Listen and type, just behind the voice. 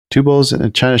Two Bowls in a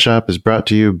China Shop is brought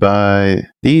to you by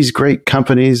these great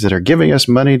companies that are giving us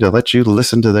money to let you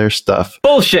listen to their stuff.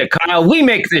 Bullshit, Kyle. We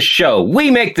make this show.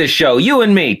 You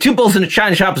and me. Two Bulls in a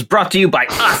China Shop is brought to you by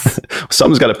us.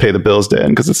 Someone's got to pay the bills, Dan,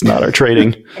 because it's not our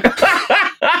trading.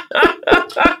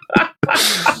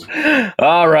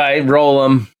 All right, roll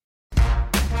them.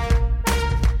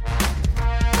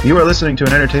 You are listening to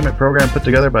an entertainment program put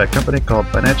together by a company called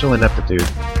Financial Ineptitude.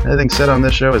 Anything said on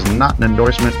this show is not an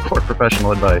endorsement or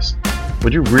professional advice.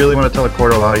 Would you really want to tell a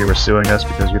court of law you were suing us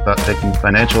because you thought taking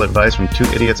financial advice from two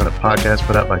idiots on a podcast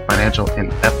put out by Financial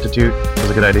Ineptitude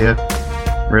was a good idea?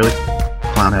 Really?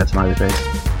 Clown hat smiley face.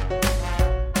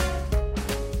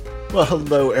 Well,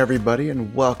 hello everybody,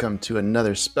 and welcome to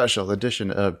another special edition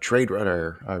of Trade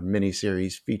Runner, our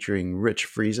mini-series featuring Rich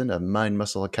Friesen of Mind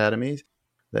Muscle Academy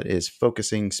that is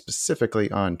focusing specifically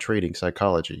on trading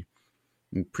psychology.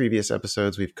 In previous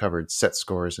episodes, we've covered set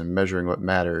scores and measuring what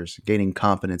matters, gaining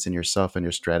confidence in yourself and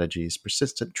your strategies,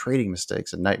 persistent trading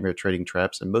mistakes and nightmare trading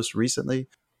traps, and most recently,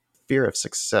 fear of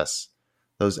success.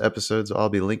 Those episodes will all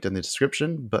be linked in the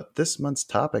description, but this month's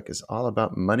topic is all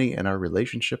about money and our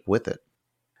relationship with it.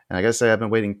 And I gotta say, I've been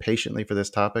waiting patiently for this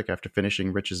topic after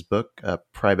finishing Rich's book, A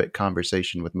Private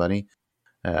Conversation with Money,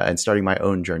 and starting my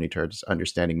own journey towards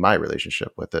understanding my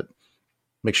relationship with it.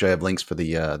 Make sure I have links for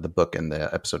the book in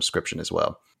the episode description as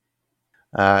well.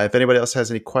 If anybody else has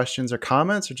any questions or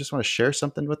comments or just want to share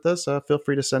something with us, feel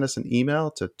free to send us an email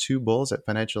to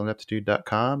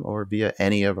twobulls@financialineptitude.com or via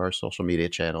any of our social media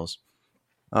channels.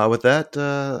 With that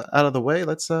out of the way,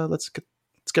 let's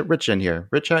get Rich in here.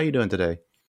 Rich, how are you doing today?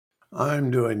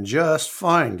 I'm doing just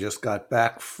fine. Just got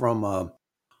back from a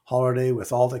holiday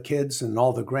with all the kids and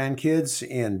all the grandkids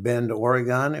in Bend,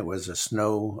 Oregon. It was a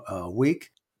snow week.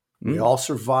 We all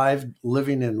survived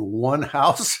living in one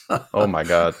house. Oh, my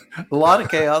God. A lot of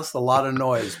chaos, a lot of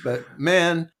noise. But,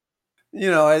 man,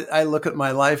 you know, I look at my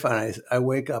life and I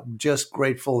wake up just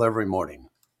grateful every morning.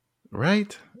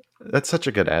 Right? That's such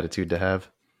a good attitude to have.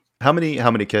 How many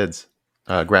kids?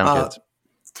 Grandkids?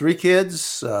 3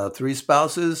 kids, 3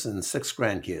 spouses, and 6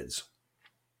 grandkids.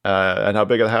 And how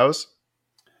big of the house?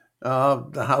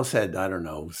 The house had,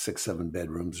 6, 7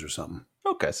 bedrooms or something.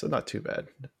 Okay, so not too bad.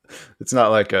 It's not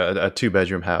like a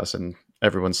 2-bedroom house and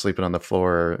everyone's sleeping on the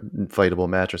floor or inflatable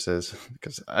mattresses,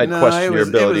 because I'd question your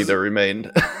ability to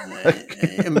remain.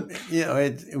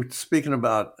 Speaking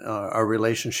about our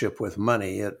relationship with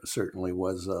money, it certainly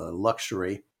was a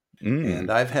luxury.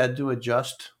 And I've had to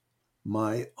adjust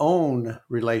my own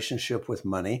relationship with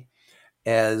money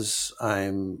as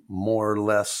I'm more or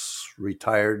less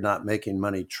retired, not making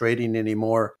money trading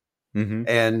anymore. Mm-hmm.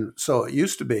 And so it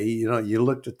used to be, you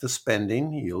looked at the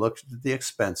spending, you looked at the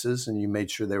expenses, and you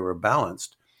made sure they were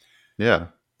balanced. Yeah.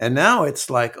 And now it's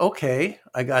like, okay,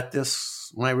 I got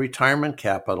my retirement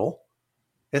capital.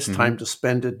 It's time to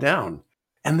spend it down.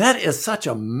 And that is such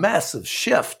a massive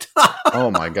shift.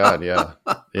 Oh my God. Yeah.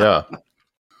 Yeah.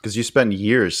 Because you spend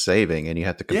years saving and you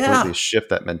have to completely shift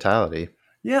that mentality.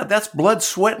 Yeah, that's blood,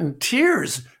 sweat, and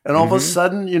tears. And all of a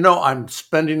sudden, I'm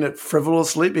spending it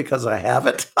frivolously because I have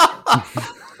it.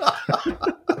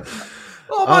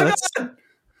 Oh my God.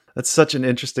 That's such an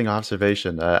interesting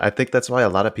observation. I think that's why a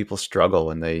lot of people struggle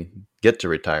when they get to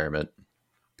retirement,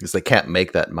 because they can't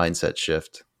make that mindset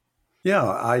shift. Yeah,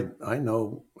 I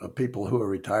know people who are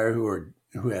retired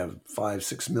who have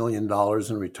 $5-6 million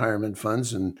in retirement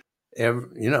funds, and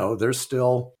they're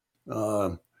still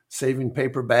saving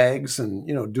paper bags and,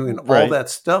 doing all that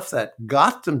stuff that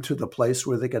got them to the place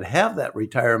where they could have that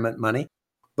retirement money.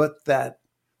 But that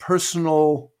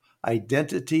personal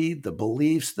identity, the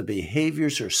beliefs, the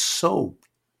behaviors are so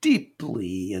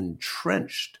deeply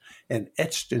entrenched and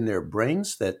etched in their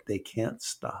brains that they can't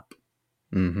stop.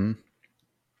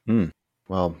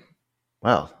 Well,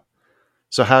 wow.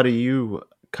 So how do you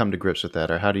come to grips with that?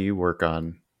 Or how do you work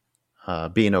on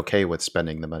being okay with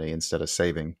spending the money instead of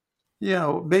saving?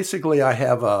 Yeah, basically I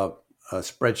have a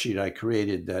spreadsheet I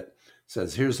created that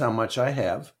says, here's how much I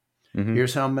have.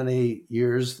 Here's how many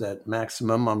years that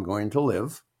maximum I'm going to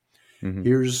live.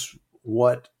 Here's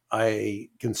what I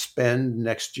can spend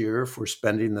next year for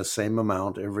spending the same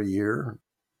amount every year.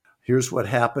 Here's what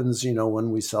happens,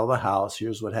 when we sell the house.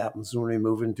 Here's what happens when we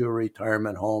move into a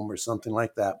retirement home or something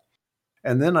like that.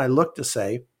 And then I look to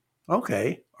say,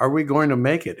 okay, are we going to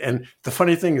make it? And the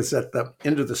funny thing is at the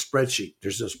end of the spreadsheet,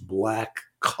 there's this black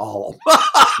column.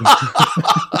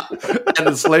 And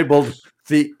it's labeled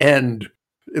 "The End"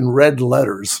 in red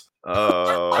letters.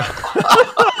 Oh.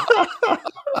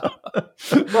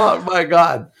 Oh, my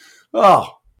God.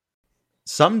 Oh.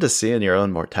 Something to see in your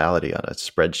own mortality on a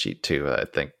spreadsheet, too, I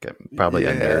think probably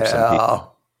unnerves some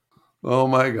people. Oh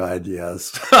my God,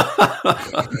 yes.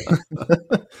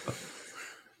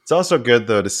 It's also good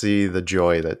though to see the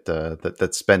joy that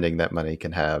spending that money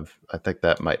can have. I think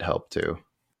that might help too.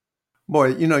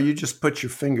 Boy, you just put your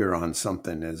finger on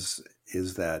something is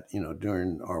that,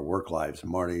 during our work lives,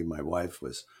 Marty, my wife,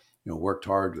 was, worked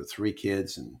hard with 3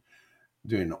 kids and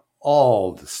doing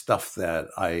all the stuff that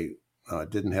I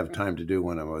didn't have time to do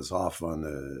when I was off on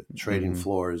the trading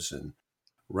floors and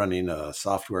running a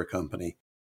software company.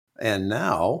 And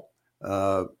now,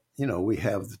 we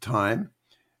have the time,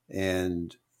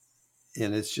 and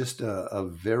it's just a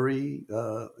very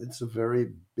it's a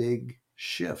very big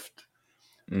shift.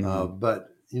 But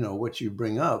what you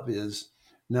bring up is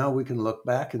now we can look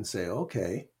back and say,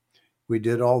 okay, we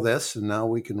did all this, and now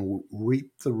we can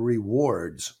reap the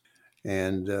rewards,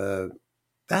 and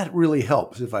that really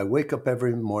helps. If I wake up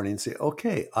every morning and say,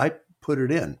 okay, I put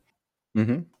it in.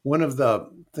 Mm-hmm. One of the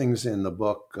things in the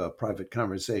book, Private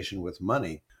Conversation with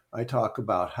Money, I talk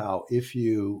about how if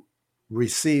you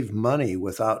receive money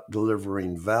without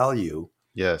delivering value,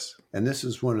 Yes. and this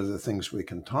is one of the things we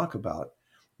can talk about,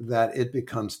 that it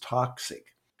becomes toxic.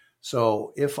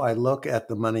 So if I look at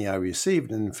the money I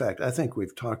received, and in fact, I think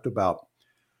we've talked about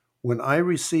when I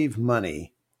receive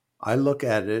money, I look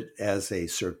at it as a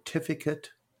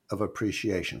certificate of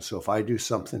appreciation. So if I do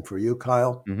something for you,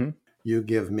 Kyle, you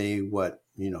give me what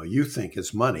you think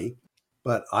is money,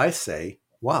 but I say,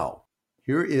 wow,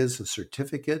 here is a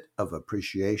certificate of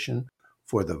appreciation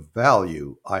for the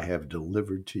value I have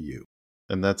delivered to you.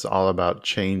 And that's all about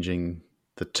changing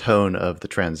the tone of the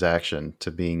transaction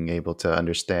to being able to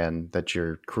understand that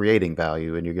you're creating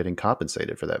value and you're getting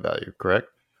compensated for that value, correct?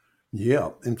 Yeah.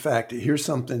 In fact, here's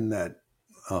something that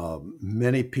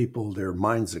many people, their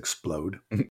minds explode.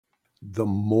 The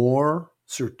more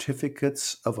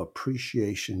certificates of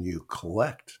appreciation you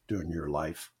collect during your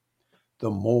life,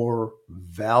 the more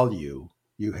value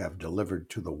you have delivered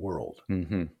to the world.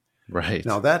 Right.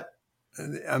 Now, that,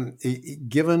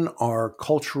 given our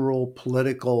cultural,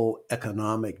 political,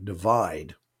 economic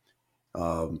divide,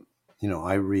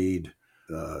 I read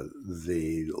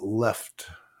the left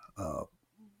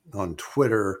on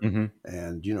Twitter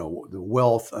and, the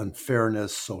wealth,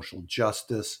 unfairness, social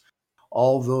justice,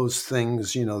 all those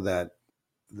things,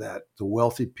 that the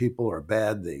wealthy people are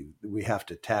bad. We have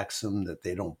to tax them, that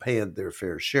they don't pay their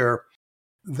fair share.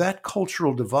 That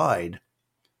cultural divide,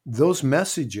 those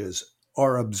messages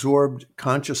are absorbed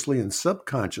consciously and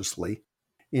subconsciously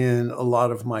in a lot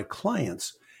of my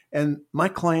clients. And my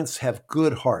clients have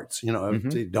good hearts. If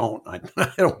they don't, I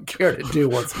don't care to do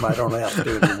with them. I don't have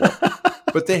to anymore.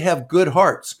 But they have good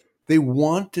hearts. They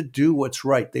want to do what's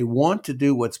right. They want to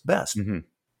do what's best.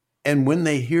 And when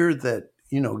they hear that,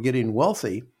 getting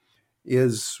wealthy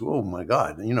is, oh my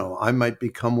God, I might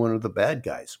become one of the bad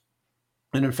guys.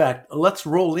 And in fact, let's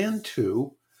roll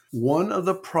into one of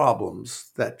the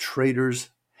problems that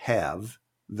traders have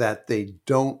that they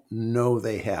don't know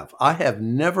they have. I have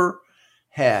never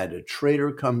had a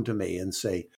trader come to me and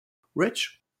say,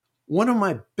 Rich, one of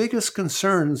my biggest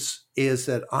concerns is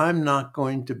that I'm not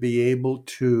going to be able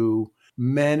to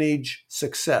manage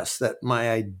success, that my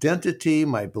identity,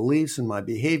 my beliefs, and my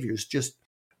behaviors just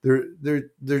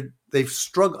I've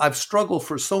struggled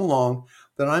for so long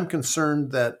that I'm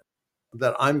concerned that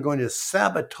I'm going to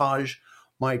sabotage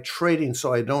my trading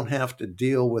so I don't have to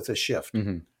deal with a shift.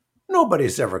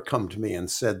 Nobody's ever come to me and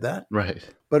said that. Right.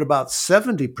 But about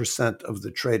 70% of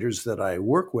the traders that I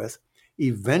work with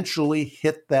eventually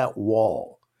hit that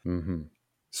wall.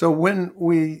 So when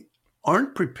we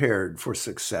aren't prepared for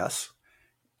success,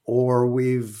 or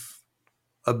we've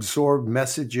absorbed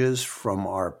messages from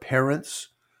our parents,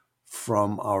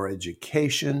 from our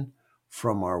education,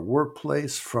 from our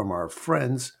workplace, from our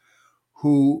friends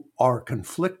who are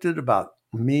conflicted about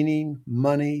meaning,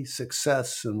 money,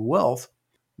 success, and wealth,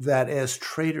 that as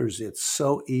traders, it's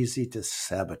so easy to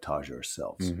sabotage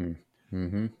ourselves.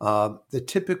 The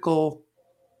typical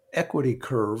equity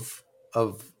curve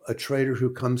of a trader who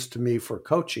comes to me for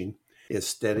coaching is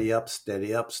steady up,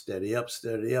 steady up, steady up,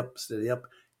 steady up, steady up,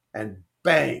 and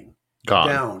bang, Gone.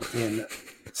 down in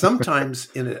sometimes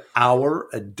in an hour,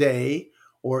 a day,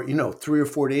 or 3 or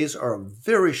 4 days, or a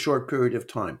very short period of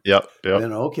time. Yep.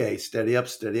 Then okay, steady up,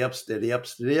 steady up, steady up,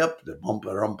 steady up,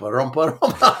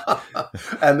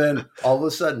 and then all of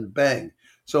a sudden, bang.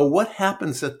 So what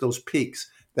happens at those peaks?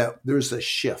 That there's a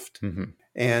shift,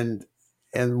 and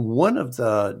one of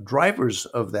the drivers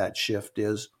of that shift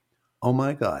is, oh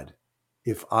my God,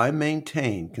 if I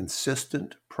maintain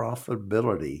consistent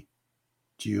profitability,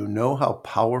 do you know how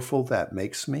powerful that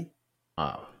makes me?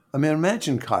 Wow. I mean,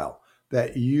 imagine, Kyle,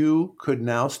 that you could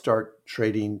now start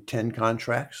trading 10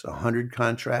 contracts, 100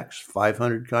 contracts,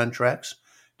 500 contracts,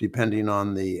 depending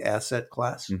on the asset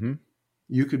class. Mm-hmm.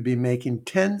 You could be making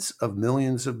tens of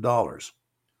millions of dollars.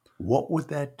 What would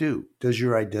that do? Does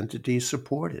your identity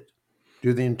support it?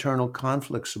 Do the internal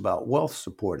conflicts about wealth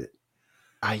support it?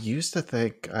 I used to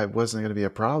think I wasn't going to be a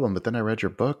problem, but then I read your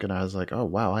book and I was like, oh,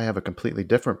 wow, I have a completely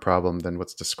different problem than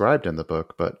what's described in the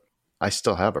book, but I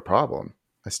still have a problem.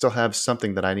 I still have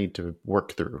something that I need to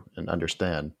work through and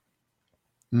understand,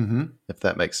 if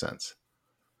that makes sense.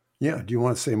 Yeah. Do you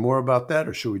want to say more about that,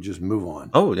 or should we just move on?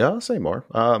 Oh, yeah, I'll say more.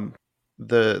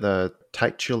 The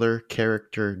titular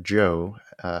character Joe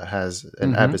has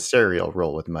an adversarial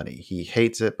role with money. He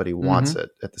hates it, but he wants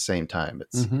it at the same time.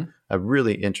 It's a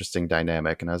really interesting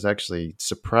dynamic, and I was actually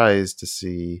surprised to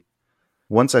see.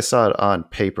 Once I saw it on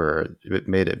paper, it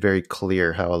made it very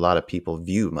clear how a lot of people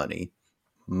view money.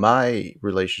 My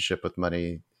relationship with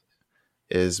money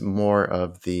is more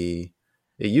of it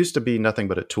used to be nothing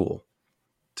but a tool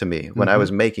to me. When I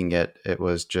was making it, it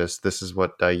was just, this is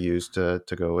what I use to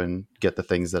go and get the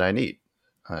things that I need.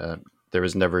 There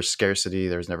was never scarcity.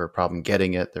 There was never a problem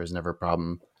getting it. There was never a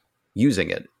problem using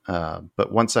it.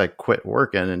 But once I quit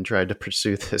working and tried to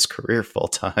pursue this career full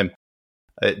time,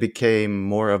 it became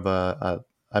more of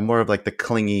I'm more of like the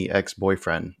clingy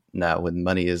ex-boyfriend now, when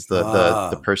money is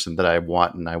the person that I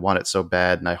want, and I want it so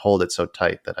bad and I hold it so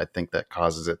tight that I think that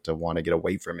causes it to want to get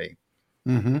away from me.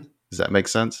 Does that make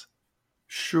sense?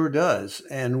 Sure does.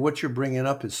 And what you're bringing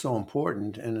up is so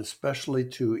important, and especially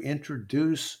to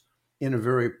introduce in a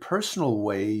very personal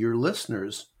way your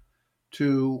listeners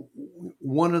to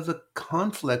one of the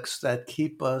conflicts that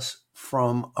keep us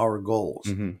from our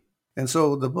goals. And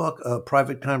so the book,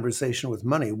 Private Conversation with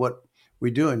Money, what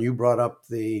we do, and you brought up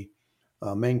the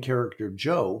main character,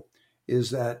 Joe, is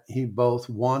that he both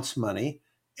wants money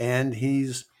and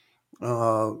he's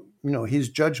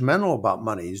judgmental about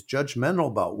money. He's judgmental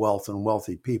about wealth and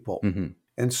wealthy people.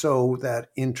 And so that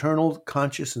internal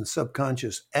conscious and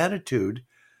subconscious attitude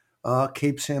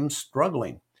keeps him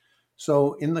struggling.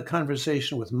 So in the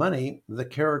conversation with Money, the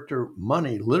character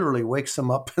Money literally wakes him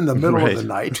up in the middle of the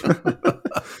night.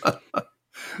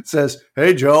 Says,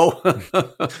 "Hey, Joe,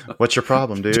 what's your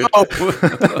problem, dude? Joe,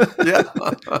 yeah,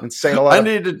 I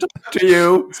need to talk to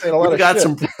you. We got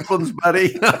some problems,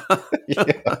 buddy."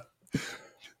 Yeah.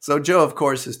 So Joe, of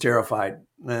course, is terrified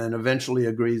and eventually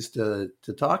agrees to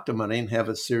talk to Money and have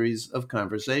a series of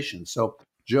conversations. So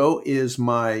Joe is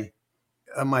my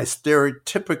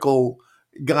stereotypical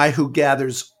guy who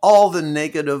gathers all the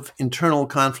negative internal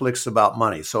conflicts about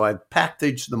money. So I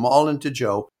packaged them all into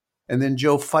Joe, and then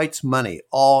Joe fights Money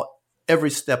every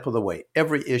step of the way,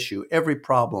 every issue, every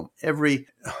problem, every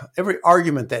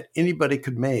argument that anybody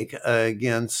could make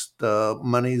against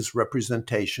Money's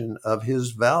representation of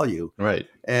his value. Right.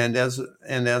 And as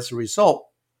a result,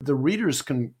 the readers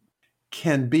can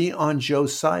be on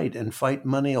Joe's side and fight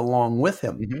Money along with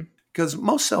him. Because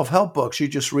most self-help books, you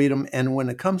just read them, and when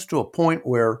it comes to a point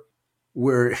where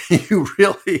you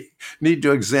really need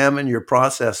to examine your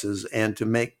processes and to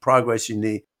make progress, you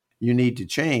need to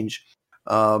change.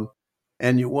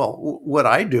 What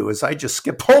I do is I just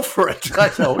skip over it. I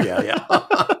say, oh yeah.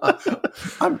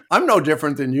 I'm no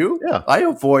different than you. Yeah. I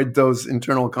avoid those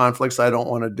internal conflicts I don't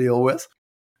want to deal with,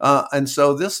 and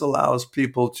so this allows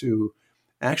people to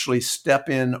actually step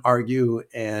in, argue,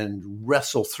 and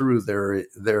wrestle through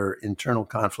their internal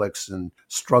conflicts and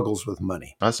struggles with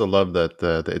money. I also love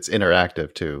that it's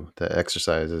interactive too. The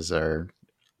exercises are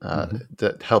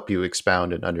that help you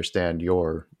expound and understand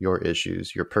your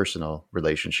issues, your personal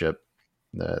relationship.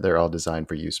 They're all designed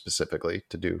for you specifically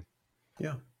to do.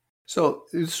 Yeah. So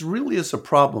this really is a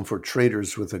problem for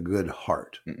traders with a good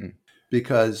heart,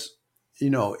 because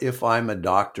if I'm a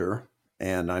doctor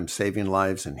and I'm saving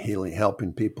lives and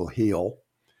helping people heal,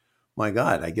 my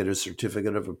God, I get a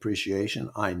certificate of appreciation.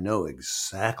 I know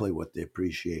exactly what the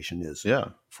appreciation is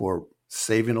for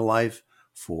saving a life,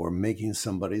 for making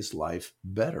somebody's life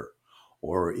better.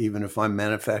 Or even if I'm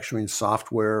manufacturing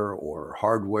software or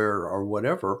hardware or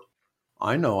whatever,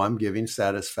 I know I'm giving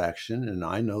satisfaction, and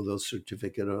I know those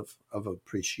certificate of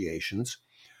appreciations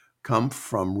come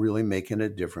from really making a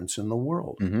difference in the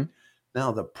world.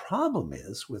 Now, the problem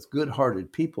is with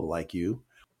good-hearted people like you,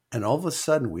 and all of a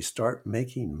sudden we start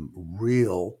making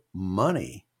real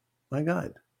money. My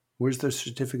God, where's the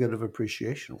certificate of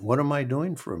appreciation? What am I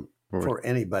doing for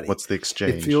anybody? What's the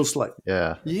exchange? It feels like,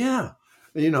 yeah.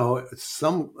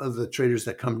 Some of the traders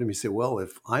that come to me say, well,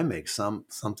 if I make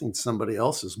something somebody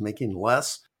else is making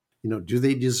less, do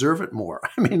they deserve it more?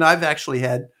 I mean, I've actually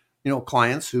had,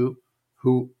 clients who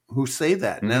say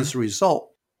that. And as a result,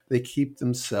 they keep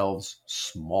themselves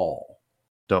small.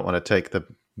 don't want to take the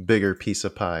bigger piece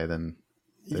of pie than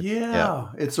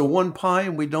it's a one pie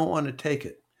and we don't want to take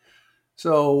it.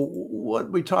 So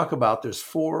what we talk about, there's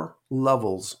 4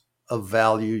 levels of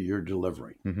value you're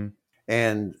delivering. Mm-hmm.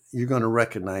 And you're going to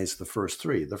recognize the first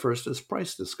 3. The first is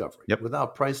price discovery. Yep.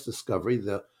 Without price discovery,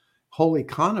 the whole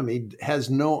economy has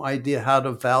no idea how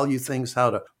to value things, how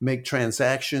to make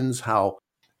transactions, how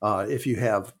if you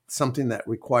have something that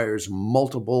requires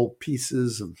multiple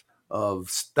pieces of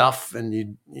stuff and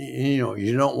you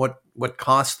don't what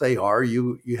costs they are,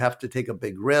 you have to take a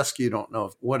big risk. You don't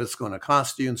know what it's going to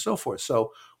cost you and so forth.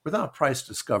 So without price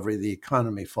discovery, the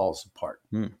economy falls apart.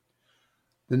 The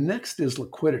next is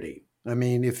liquidity. I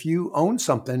mean, if you own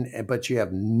something, but you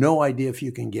have no idea if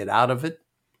you can get out of it,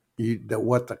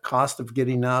 what the cost of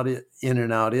getting in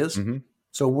and out is. Mm-hmm.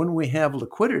 So when we have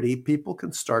liquidity, people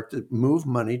can start to move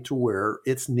money to where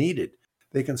it's needed.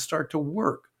 They can start to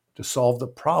work to solve the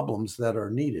problems that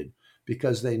are needed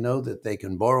because they know that they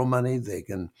can borrow money, they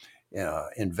can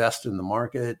invest in the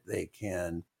market, they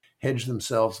can hedge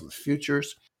themselves with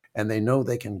futures, and they know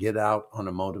they can get out on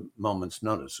a moment's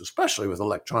notice, especially with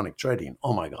electronic trading.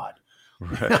 Oh my God.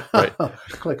 Right.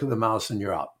 Click of the mouse and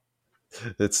you're out.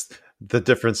 It's the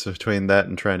difference between that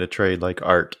and trying to trade like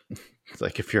art. It's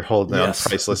like if you're holding on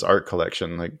priceless art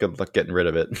collection, like good luck getting rid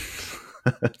of it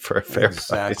for a fair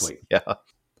price. Yeah.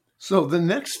 So the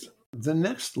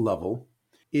next level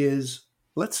is,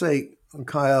 let's say,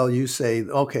 Kyle, you say,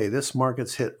 okay, this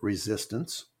market's hit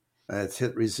resistance. It's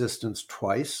hit resistance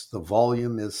twice. The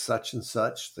volume is such and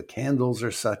such. The candles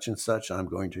are such and such. I'm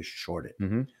going to short it.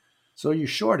 Mm-hmm. So you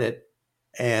short it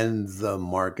and the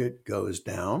market goes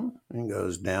down,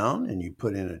 and you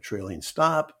put in a trailing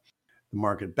stop. The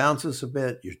market bounces a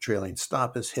bit. Your trailing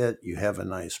stop is hit. You have a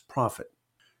nice profit.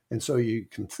 And so you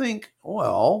can think,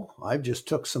 well, I just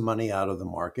took some money out of the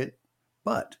market.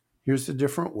 But here's a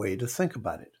different way to think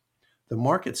about it. The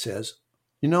market says,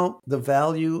 the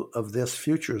value of this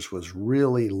futures was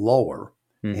really lower,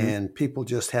 and people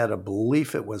just had a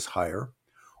belief it was higher.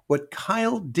 What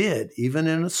Kyle did, even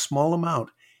in a small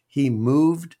amount, he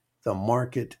moved the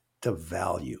market to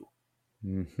value.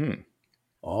 Mm-hmm.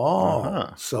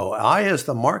 So I, as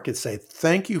the market, say,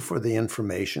 thank you for the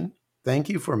information. Thank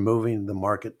you for moving the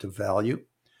market to value.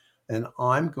 And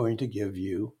I'm going to give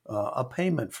you a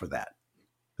payment for that.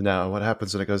 Now, what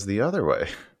happens when it goes the other way?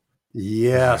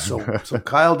 Yeah. So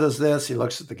Kyle does this. He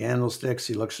looks at the candlesticks.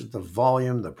 He looks at the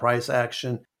volume, the price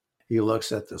action. He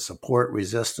looks at the support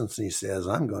resistance and he says,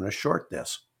 I'm going to short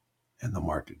this. And the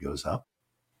market goes up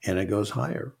and it goes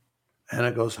higher and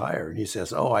it goes higher. And he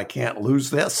says, oh, I can't lose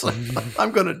this.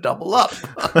 I'm going to double up.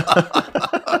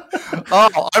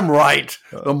 Oh, I'm right.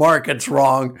 The market's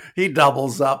wrong. He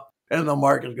doubles up and the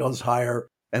market goes higher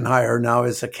and higher. Now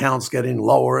his account's getting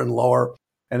lower and lower.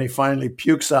 And he finally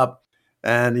pukes up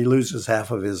and he loses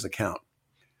half of his account.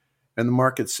 And the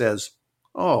market says,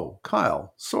 oh,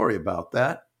 Kyle, sorry about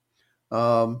that.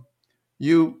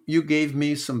 You gave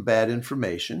me some bad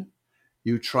information.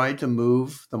 You tried to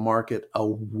move the market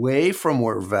away from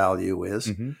where value is.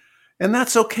 Mm-hmm. And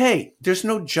that's okay. There's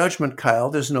no judgment, Kyle.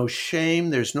 There's no shame.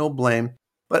 There's no blame.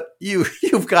 But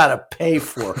you've got to pay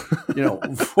for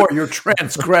your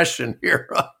transgression here.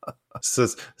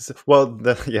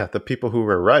 The people who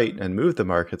were right and moved the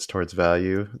markets towards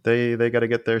value, they got to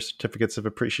get their certificates of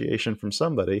appreciation from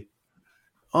somebody.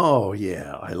 Oh,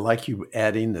 yeah. I like you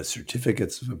adding the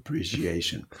certificates of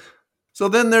appreciation. So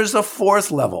then there's a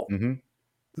 4th level. Mm-hmm.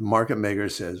 The market maker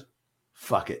says,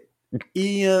 fuck it.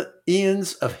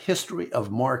 Eons of history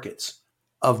of markets,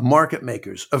 of market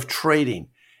makers, of trading.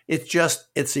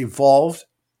 It's evolved.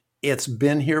 It's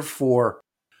been here for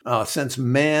since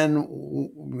man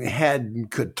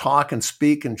could talk and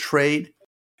speak and trade.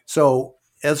 So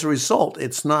as a result,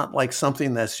 it's not like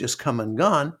something that's just come and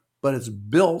gone, but it's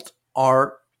built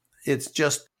it's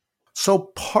just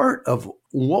so part of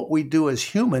what we do as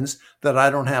humans that I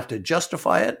don't have to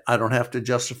justify it. I don't have to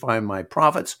justify my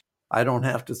profits. I don't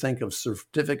have to think of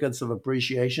certificates of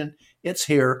appreciation. It's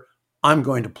here. I'm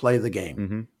going to play the game.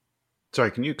 Mm-hmm.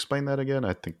 Sorry, can you explain that again?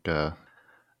 I think... Oh,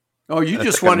 you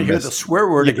just want to hear the swear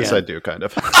word again. Yes, I do, kind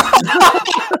of.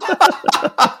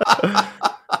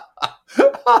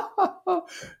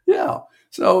 Yeah.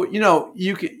 So,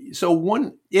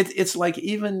 it's like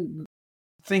even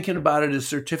thinking about it as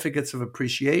certificates of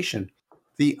appreciation,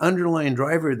 the underlying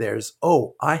driver there is,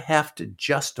 I have to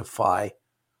justify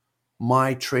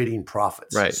my trading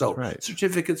profits. Right. So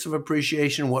certificates of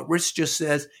appreciation, what Rich just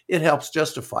says, it helps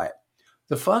justify it.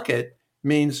 The fuck it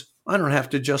means I don't have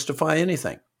to justify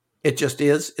anything. It just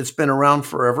is. It's been around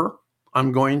forever.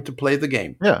 I'm going to play the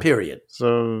game. Yeah. Period.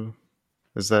 So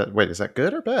is that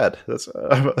good or bad? That's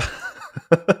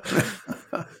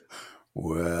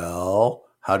Well,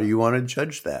 how do you want to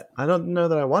judge that? I don't know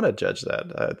that I want to judge that.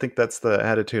 I think that's the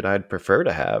attitude I'd prefer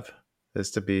to have,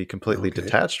 is to be completely Okay.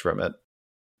 detached from it.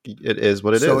 It is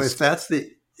what it So is. if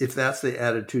that's the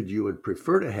attitude you would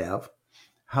prefer to have,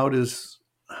 how is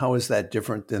that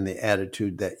different than the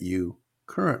attitude that you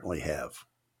currently have?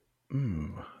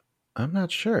 I'm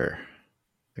not sure.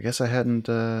 I guess I hadn't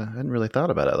really thought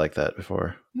about it like that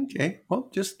before. Okay, well,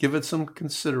 just give it some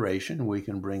consideration. We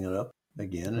can bring it up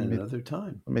again Let me another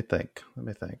time. let me think. Let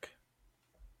me think.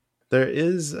 There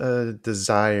is a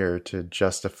desire to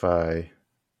justify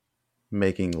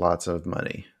making lots of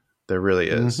money. There really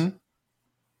is.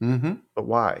 Mm-hmm. But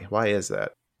why? Why is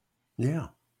that? Yeah.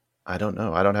 I don't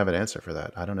know. I don't have an answer for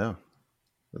that. I don't know.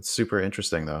 It's super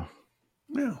interesting though.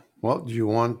 Yeah. Well, do you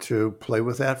want to play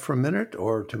with that for a minute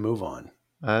or to move on?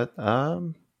 I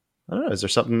don't know. Is there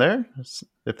something there?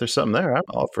 If there's something there, I'm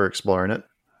all for exploring it.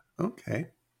 Okay.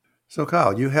 So,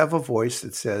 Kyle, you have a voice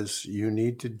that says you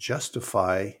need to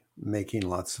justify making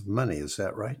lots of money. Is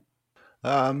that right?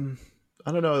 Um,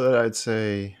 I don't know that I'd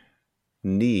say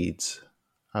needs.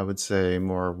 I would say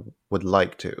more would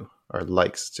like to or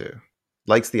likes to.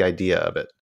 Likes the idea of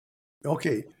it.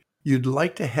 Okay. You'd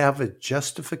like to have a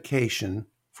justification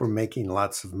for making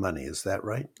lots of money. Is that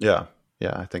right? Yeah.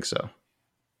 Yeah, I think so.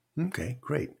 Okay,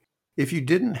 great. If you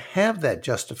didn't have that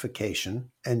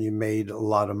justification and you made a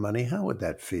lot of money, how would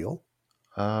that feel?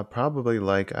 Probably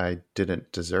like I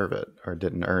didn't deserve it or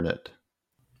didn't earn it.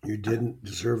 You didn't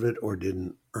deserve it or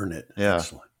didn't earn it. Yeah.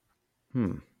 Excellent.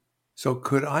 Hmm. So,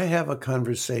 could I have a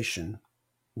conversation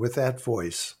with that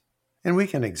voice? And we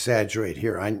can exaggerate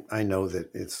here. I know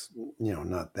that it's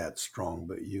not that strong,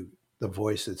 but the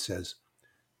voice that says,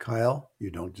 Kyle, you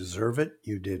don't deserve it.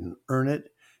 You didn't earn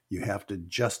it. You have to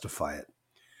justify it.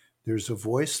 There's a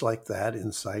voice like that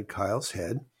inside Kyle's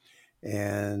head.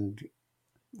 And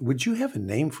would you have a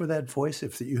name for that voice?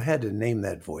 If you had to name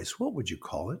that voice, what would you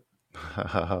call it?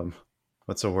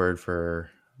 What's a word for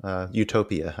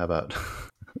utopia? How about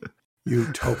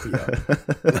Utopia.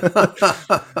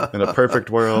 in a perfect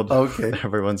world? Okay.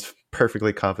 Everyone's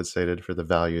perfectly compensated for the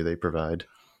value they provide.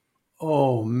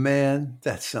 Oh, man,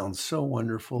 that sounds so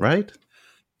wonderful. Right?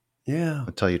 Yeah.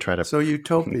 Until you try to. So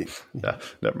utopia. Yeah,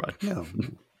 never mind. Yeah.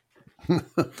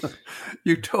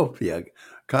 Utopia.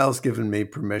 Kyle's given me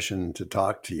permission to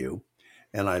talk to you,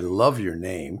 and I love your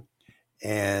name.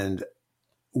 And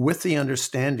with the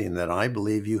understanding that I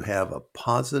believe you have a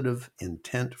positive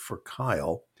intent for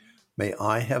Kyle, may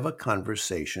I have a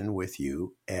conversation with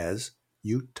you as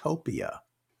Utopia?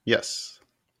 Yes.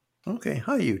 Okay.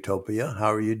 Hi, Utopia.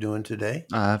 How are you doing today?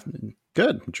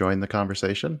 Good. Enjoying the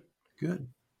conversation. Good.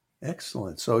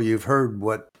 Excellent. So you've heard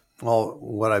what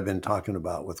I've been talking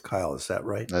about with Kyle. Is that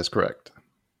right? That's correct.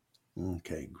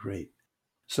 Okay, great.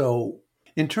 So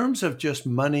in terms of just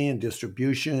money and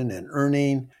distribution and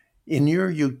earning, in your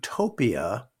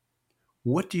utopia,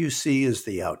 what do you see as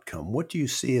the outcome? What do you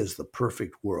see as the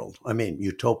perfect world? I mean,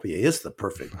 utopia is the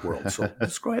perfect world. So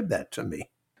describe that to me.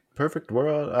 Perfect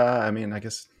world. I mean, I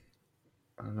guess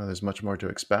I don't know. There's much more to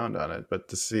expound on it, but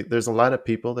to see, there's a lot of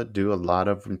people that do a lot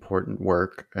of important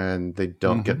work and they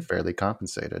don't get fairly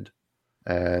compensated,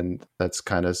 and that's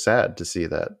kind of sad to see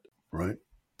that. Right.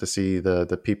 To see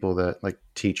the people that like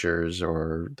teachers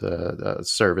or the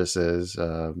services,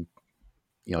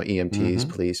 EMTs,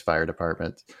 police, fire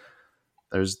department.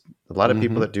 There's a lot of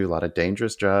people that do a lot of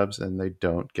dangerous jobs and they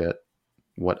don't get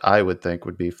what I would think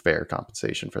would be fair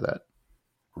compensation for that.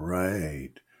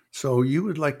 Right. So you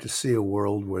would like to see a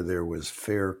world where there was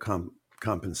fair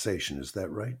compensation. Is that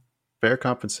right? Fair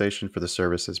compensation for the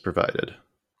services provided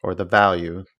or the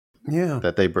value Yeah.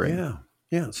 that they bring. Yeah.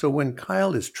 Yeah. So when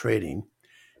Kyle is trading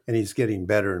and he's getting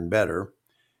better and better,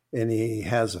 and he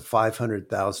has a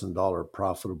 $500,000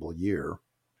 profitable year,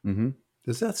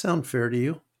 does that sound fair to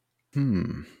you?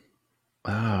 Oh,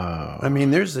 I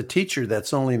mean, there's a teacher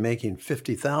that's only making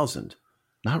 50,000.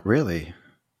 Not really,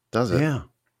 does it? Yeah.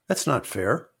 That's not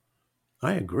fair.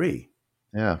 I agree.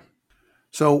 Yeah.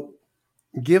 So,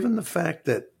 given the fact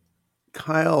that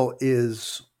Kyle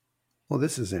is, well,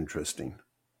 this is interesting.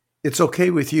 It's okay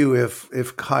with you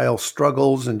if Kyle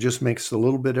struggles and just makes a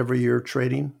little bit every year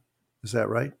trading. Is that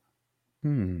right?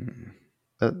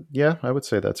 Yeah, I would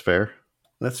say that's fair.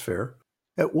 That's fair.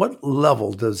 At what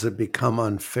level does it become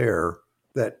unfair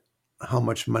that how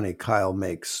much money Kyle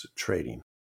makes trading?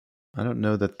 I don't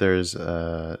know that there's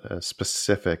a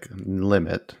specific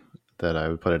limit that I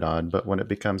would put it on, but when it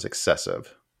becomes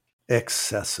excessive.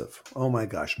 Excessive. Oh my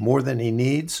gosh. More than he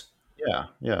needs?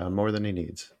 Yeah, more than he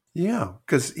needs. Yeah,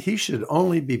 because he should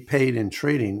only be paid in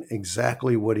trading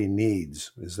exactly what he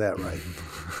needs. Is that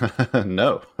right?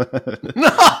 No.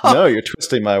 No, you're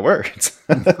twisting my words.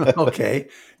 Okay.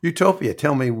 Utopia,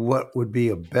 tell me what would be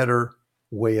a better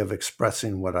way of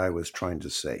expressing what I was trying to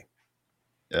say.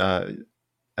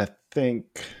 I think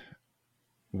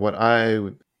what I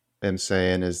am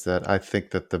saying is that I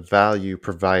think that the value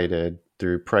provided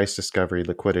through price discovery,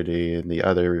 liquidity, and the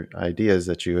other ideas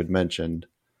that you had mentioned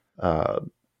uh,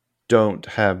 don't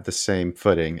have the same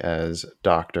footing as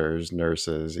doctors,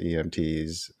 nurses,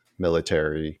 EMTs,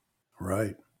 military,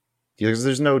 Right. because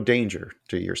there's no danger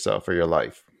to yourself or your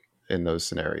life in those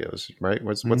scenarios, right?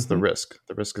 What's the Mm-hmm. risk?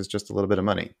 The risk is just a little bit of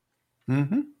money.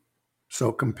 Mm-hmm.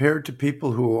 So compared to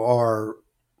people who are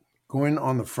going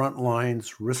on the front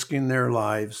lines, risking their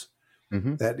lives,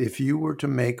 Hmm. that if you were to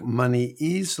make money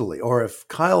easily, or if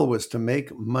Kyle was to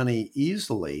make money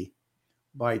easily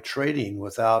by trading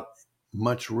without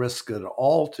much risk at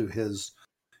all to his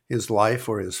life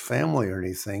or his family or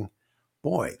anything,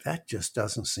 boy, that just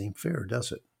doesn't seem fair,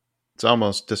 does it? It's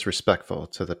almost disrespectful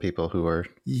to the people who are,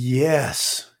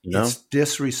 Yes, you know. it's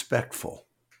disrespectful.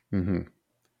 Hmm.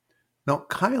 Now,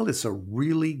 Kyle is a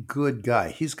really good guy.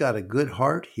 He's got a good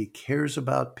heart. He cares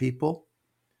about people.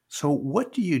 So,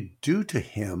 what do you do to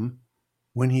him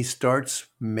when he starts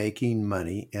making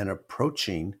money and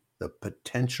approaching the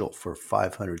potential for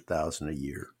 500,000 a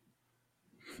year?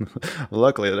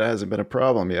 Luckily, that hasn't been a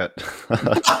problem yet.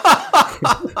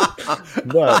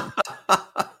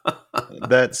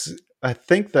 But I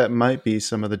think that might be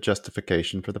some of the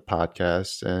justification for the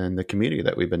podcast and the community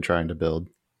that we've been trying to build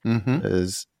Mm-hmm.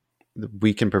 is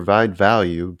we can provide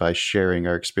value by sharing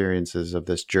our experiences of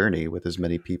this journey with as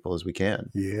many people as we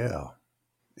can. Yeah,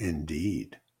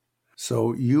 indeed.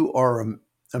 So you are,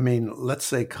 I mean, let's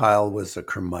say Kyle was a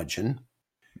curmudgeon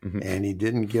Hmm. and he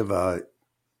didn't give a,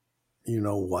 you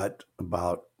know what,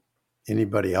 about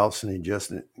anybody else. And he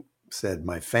just said,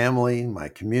 my family, my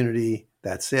community,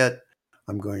 that's it.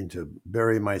 I'm going to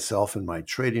bury myself in my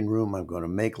trading room. I'm going to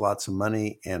make lots of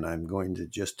money and I'm going to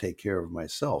just take care of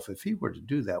myself. If he were to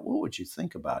do that, what would you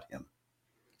think about him?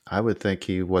 I would think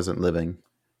he wasn't living. I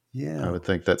Yeah, would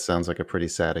think that sounds like a pretty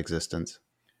sad existence.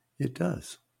 it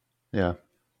does. Yeah.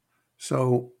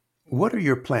 So, what are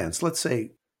your plans? Let's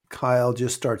say Kyle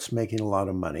just starts making a lot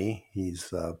of money. In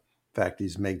fact,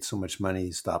 he's made so much money,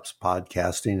 he stops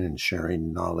podcasting and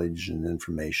sharing knowledge and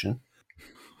information.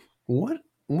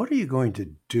 What are you going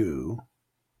to do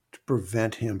to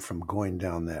prevent him from going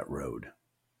down that road?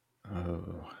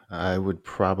 Oh, I would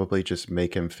probably just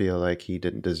make him feel like he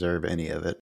didn't deserve any of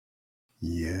it.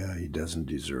 Yeah, he doesn't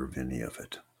deserve any of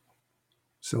it.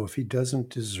 So, if he doesn't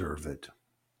deserve it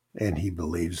and he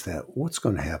believes that, what's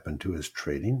going to happen to his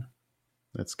trading?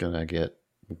 It's going to get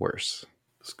worse.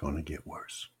 It's going to get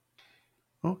worse.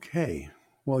 Okay.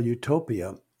 Well,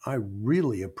 Utopia, I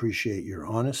really appreciate your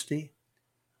honesty.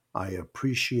 I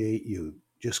appreciate you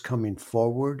just coming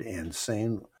forward and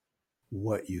saying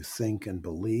what you think and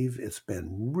believe. It's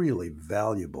been really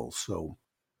valuable. So,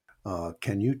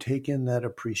 can you take in that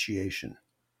appreciation?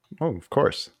 Oh, of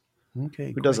course.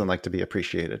 Okay, Who doesn't great. like to be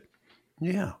appreciated?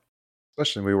 Yeah.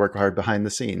 Especially when we work hard behind the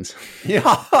scenes.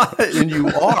 Yeah, and you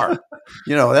are.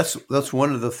 You know, that's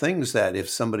one of the things that if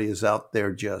somebody is out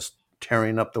there just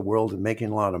tearing up the world and making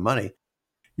a lot of money,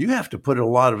 you have to put a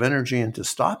lot of energy into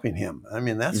stopping him. I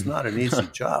mean, that's not an easy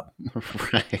job.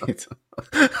 Right.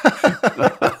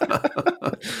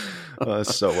 Oh,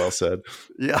 that's so well said.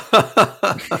 Yeah.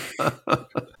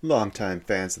 Longtime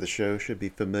fans of the show should be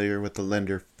familiar with the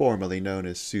lender formerly known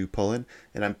as Sue Pullen,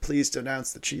 and I'm pleased to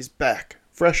announce that she's back,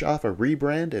 fresh off a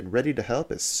rebrand and ready to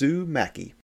help as Sue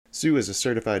Mackey. Sue is a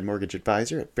certified mortgage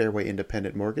advisor at Fairway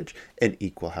Independent Mortgage, an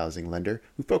equal housing lender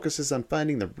who focuses on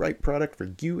finding the right product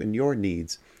for you and your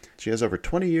needs. She has over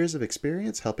 20 years of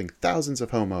experience helping thousands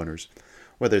of homeowners.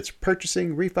 Whether it's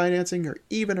purchasing, refinancing, or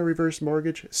even a reverse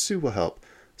mortgage, Sue will help.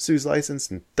 Sue's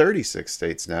licensed in 36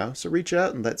 states now, so reach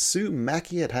out and let Sue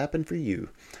Mackey it happen for you.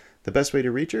 The best way to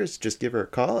reach her is just give her a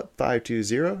call at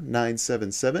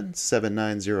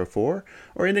 520-977-7904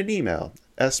 or in an email,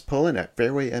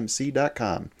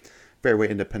 spullen@fairwaymc.com. Fairway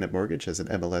Independent Mortgage has an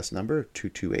MLS number of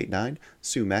 2289.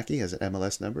 Sue Mackey has an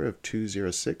MLS number of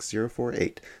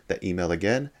 206048. That email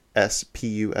again,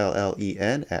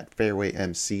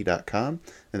 spullen@fairwaymc.com.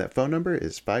 And that phone number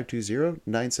is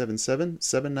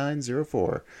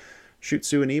 520-977-7904. Shoot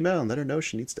Sue an email and let her know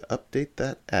she needs to update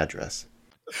that address.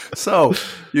 So,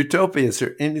 Utopia, is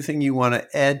there anything you want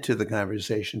to add to the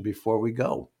conversation before we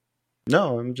go?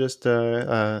 No, I'm just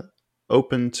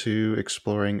open to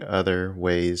exploring other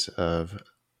ways of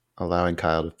allowing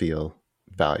Kyle to feel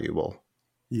valuable.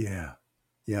 Yeah.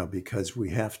 Yeah, because we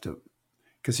have to,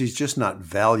 because he's just not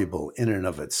valuable in and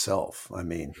of itself. I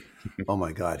mean, oh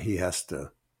my God, he has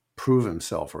to prove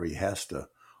himself or he has to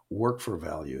work for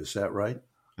value. Is that right?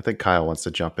 I think Kyle wants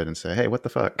to jump in and say, "Hey, what the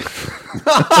fuck?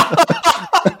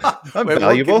 I'm Wait,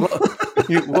 valuable."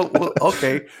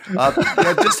 okay.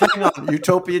 Yeah, just hang on.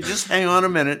 Utopia, just hang on a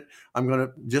minute. I'm going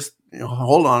to just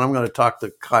hold on. I'm going to talk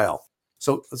to Kyle.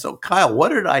 So Kyle, what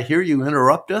did I hear you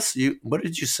interrupt us? What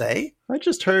did you say? I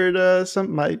just heard a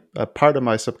part of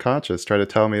my subconscious try to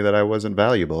tell me that I wasn't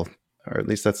valuable, or at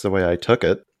least that's the way I took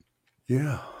it.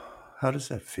 Yeah. How does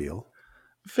that feel?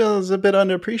 It feels a bit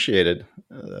underappreciated.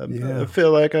 I Yeah.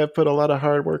 feel like I've put a lot of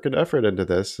hard work and effort into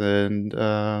this,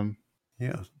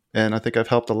 Yeah. and I think I've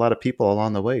helped a lot of people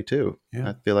along the way too. Yeah.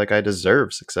 I feel like I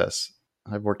deserve success.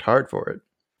 I've worked hard for it.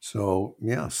 So,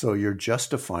 yeah. So you're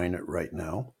justifying it right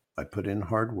now. I put in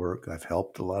hard work. I've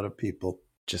helped a lot of people.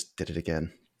 Just did it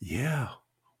again. Yeah.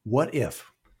 What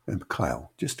if, and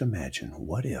Kyle, just imagine,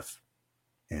 what if,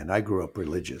 and I grew up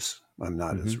religious. I'm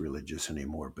not as religious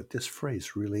anymore, but this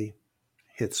phrase really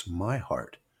hits my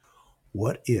heart.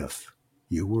 What if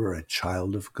you were a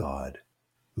child of God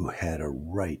who had a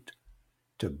right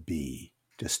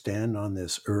to stand on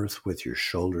this earth with your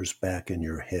shoulders back and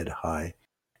your head high,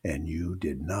 and you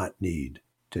did not need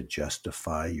to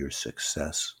justify your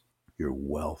success, your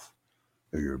wealth,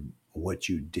 or what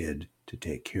you did to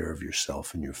take care of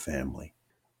yourself and your family?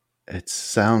 It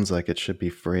sounds like it should be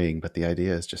freeing, but the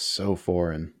idea is just so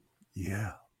foreign.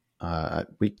 Yeah.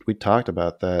 We talked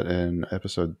about that in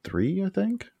episode 3, I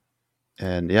think.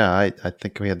 And yeah, I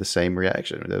think we had the same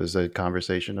reaction. There was a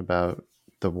conversation about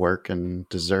the work and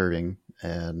deserving,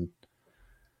 and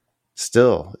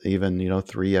still, even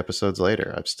 3 episodes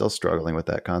later, I'm still struggling with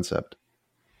that concept.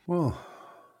 Well,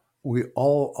 we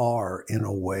all are in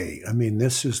a way. I mean,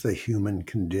 this is the human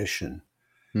condition.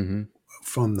 Mm-hmm.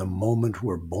 From the moment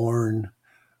we're born,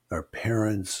 our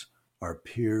parents, our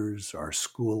peers, our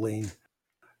schooling,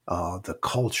 the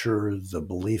culture, the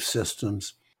belief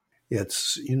systems.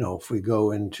 It's, if we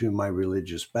go into my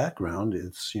religious background,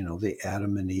 it's, the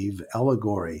Adam and Eve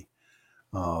allegory.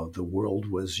 The world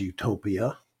was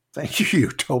utopia. Thank you,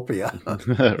 utopia.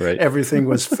 Right. Everything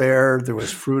was fair. There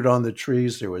was fruit on the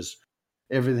trees. There was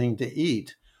everything to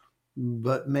eat.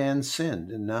 But man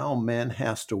sinned, and now man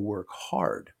has to work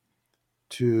hard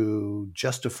to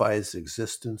justify his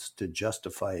existence, to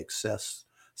justify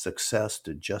success,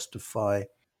 to justify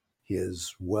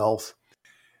his wealth.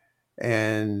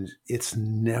 And it's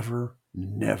never,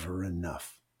 never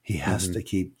enough. He has to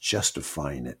keep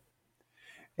justifying it.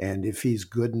 And if he's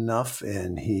good enough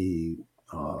and he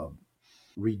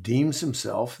redeems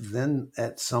himself, then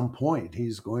at some point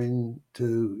he's going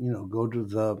to, go to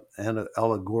the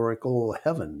allegorical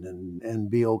heaven and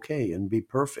be okay and be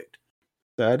perfect.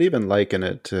 I'd even liken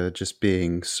it to just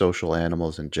being social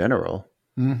animals in general.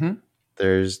 Mm-hmm.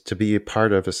 There's to be a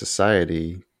part of a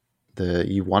society that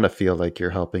you want to feel like you're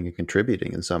helping and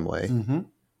contributing in some way,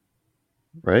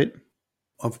 right?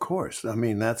 Of course. I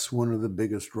mean, that's one of the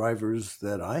biggest drivers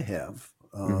that I have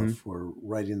for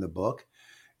writing the book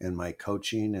and my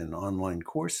coaching and online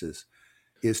courses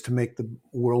is to make the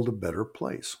world a better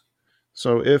place.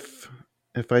 So if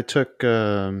I took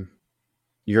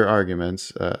your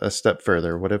arguments a step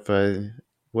further, what if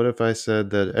I said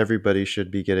that everybody should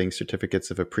be getting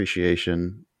certificates of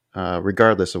appreciation,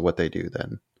 regardless of what they do?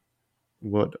 Then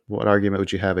what argument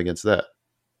would you have against that?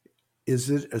 Is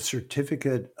it a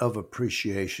certificate of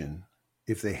appreciation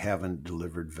if they haven't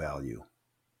delivered value?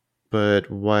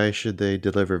 But why should they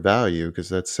deliver value? Because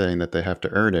that's saying that they have to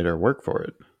earn it or work for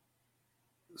it.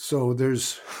 So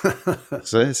there's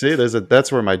So see,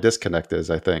 that's where my disconnect is,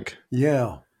 I think.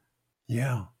 Yeah.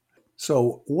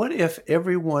 So what if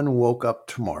everyone woke up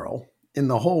tomorrow in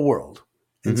the whole world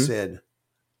and said,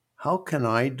 how can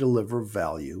I deliver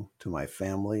value to my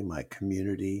family, my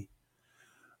community,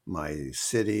 my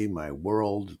city, my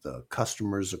world, the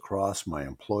customers across, my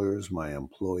employers, my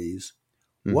employees?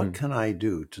 What can I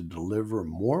do to deliver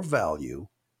more value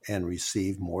and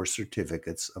receive more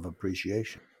certificates of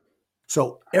appreciation?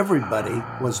 So everybody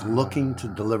was looking to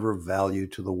deliver value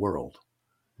to the world.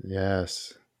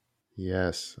 Yes.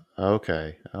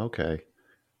 Okay.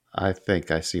 I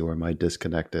think I see where my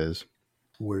disconnect is.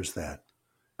 Where's that?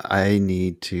 I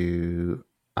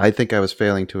think I was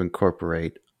failing to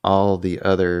incorporate all the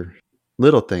other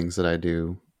little things that I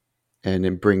do and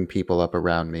then bring people up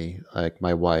around me, like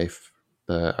my wife,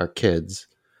 our kids,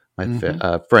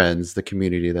 my friends, the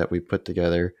community that we put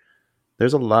together.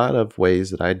 There's a lot of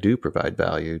ways that I do provide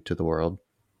value to the world.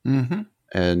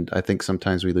 And I think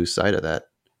sometimes we lose sight of that.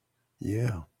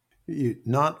 Yeah.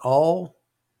 Not all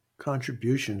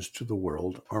contributions to the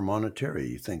world are monetary.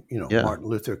 You think, Yeah. Martin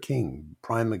Luther King,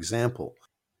 prime example.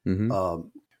 Mm-hmm.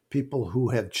 People who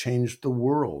have changed the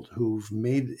world, who've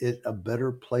made it a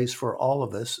better place for all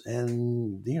of us.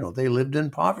 And, they lived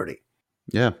in poverty.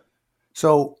 Yeah.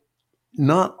 So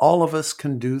not all of us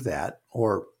can do that.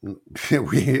 Or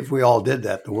if we all did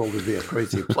that, the world would be a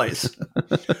crazy place.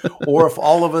 Or if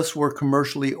all of us were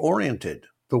commercially oriented,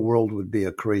 the world would be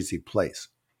a crazy place.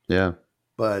 Yeah.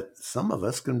 But some of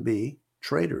us can be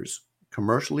traders,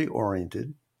 commercially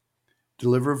oriented,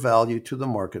 deliver value to the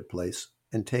marketplace,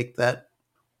 and take that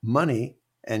money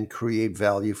and create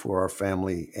value for our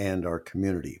family and our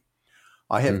community.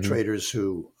 I have traders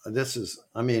who,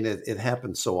 it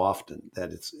happens so often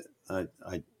that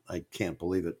I can't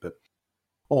believe it, but,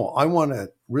 I want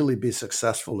to really be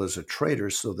successful as a trader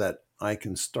so that I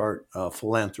can start a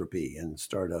philanthropy and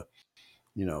start a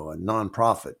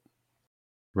nonprofit.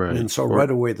 Right. And so right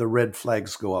away, the red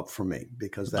flags go up for me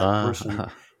because that person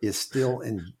is still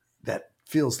that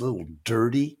feels a little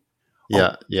dirty.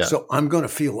 Yeah. Yeah. So I'm going to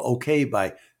feel okay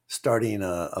by starting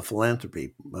a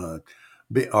philanthropy or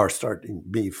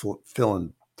be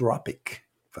philanthropic,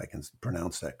 if I can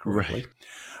pronounce that correctly.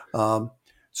 Right.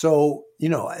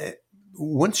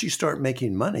 Once you start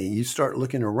making money, you start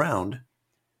looking around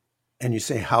and you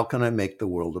say, how can I make the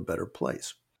world a better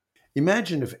place?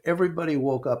 Imagine if everybody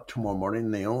woke up tomorrow morning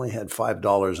and they only had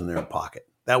 $5 in their pocket.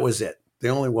 That was it. The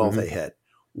only wealth they had.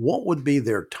 What would be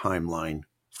their timeline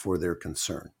for their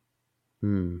concern?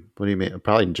 What do you mean?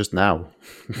 Probably just now.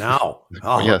 Now.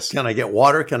 Yes. Can I get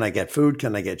water? Can I get food?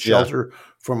 Can I get shelter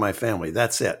for my family?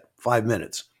 That's it. 5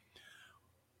 minutes.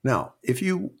 Now, if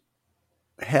you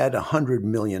had $100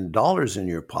 million in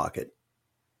your pocket,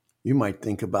 you might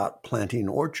think about planting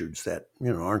orchards that,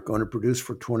 aren't going to produce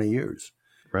for 20 years.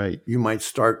 Right. You might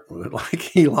start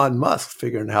like Elon Musk,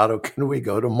 figuring how can we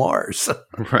go to Mars?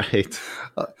 Right.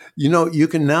 You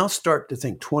can now start to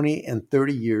think 20 and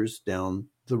 30 years down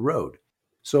the road.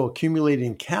 So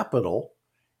accumulating capital,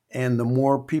 and the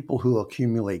more people who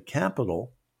accumulate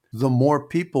capital, the more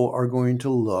people are going to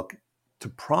look to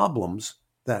problems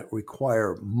that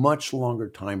require much longer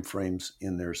time frames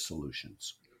in their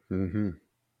solutions. Mm-hmm.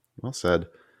 Well said.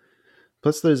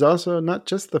 Plus, there's also not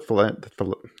just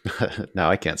the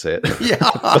now I can't say it.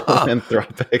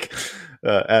 Philanthropic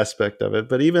aspect of it,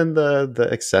 but even the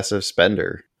excessive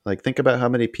spender. Like, think about how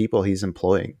many people he's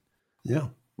employing. Yeah.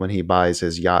 When he buys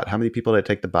his yacht, how many people did it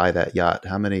take to buy that yacht?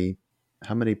 How many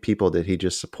people did he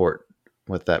just support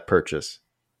with that purchase?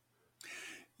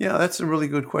 Yeah, that's a really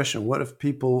good question. What if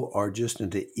people are just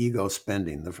into ego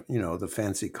spending? The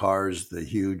fancy cars, the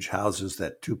huge houses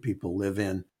that two people live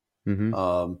in.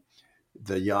 Mm-hmm.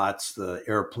 The yachts, the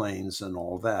airplanes, and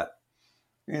all that.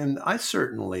 And I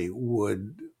certainly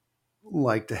would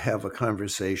like to have a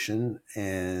conversation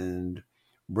and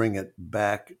bring it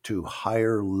back to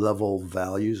higher level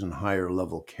values and higher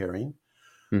level caring.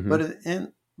 Mm-hmm.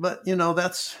 But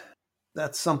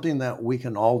that's something that we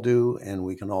can all do and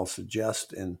we can all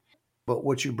suggest. But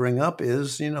what you bring up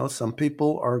is, some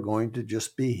people are going to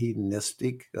just be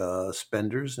hedonistic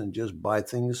spenders and just buy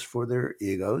things for their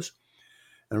egos.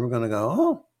 And we're going to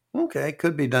go, okay,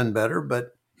 could be done better,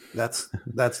 but that's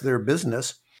their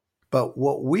business. But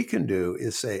what we can do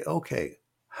is say, okay,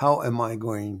 how am I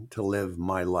going to live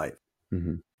my life?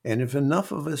 Mm-hmm. And if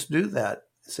enough of us do that,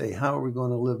 say, how are we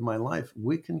going to live my life?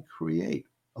 We can create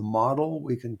a model.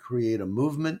 We can create a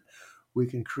movement. We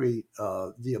can create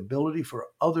the ability for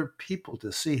other people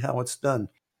to see how it's done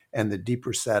and the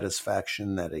deeper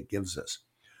satisfaction that it gives us.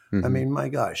 Mm-hmm. I mean, my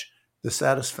gosh. The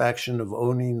satisfaction of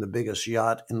owning the biggest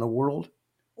yacht in the world,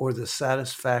 or the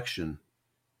satisfaction,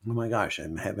 oh my gosh,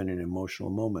 I'm having an emotional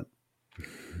moment,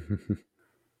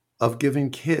 of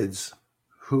giving kids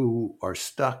who are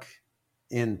stuck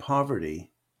in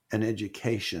poverty an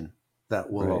education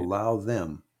that will allow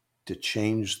them to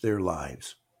change their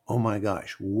lives. Oh my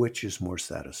gosh, which is more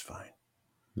satisfying?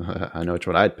 I know which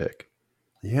one I'd pick.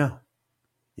 Yeah.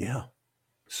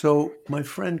 So, my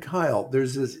friend Kyle,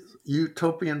 there's this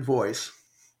utopian voice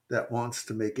that wants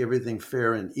to make everything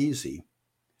fair and easy.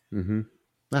 Mm-hmm.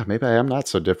 Maybe I am not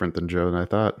so different than Joe than I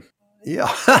thought.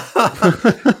 Yeah.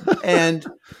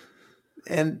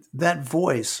 and that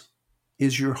voice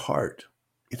is your heart.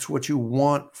 It's what you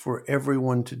want for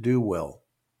everyone to do well.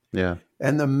 Yeah.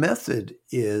 And the method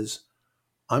is,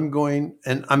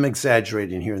 and I'm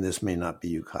exaggerating here, and this may not be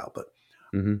you, Kyle, but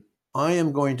I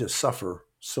am going to suffer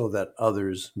so that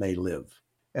others may live.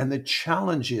 And the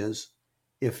challenge is,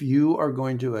 if you are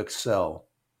going to excel,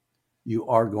 you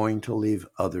are going to leave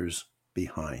others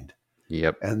behind.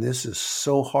 Yep. And this is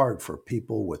so hard for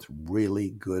people with really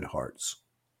good hearts.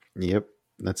 Yep.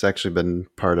 That's actually been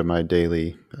part of my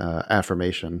daily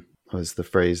affirmation, was the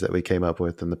phrase that we came up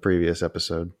with in the previous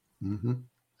episode. Mm-hmm.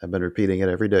 I've been repeating it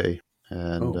every day,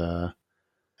 and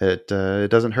it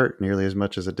doesn't hurt nearly as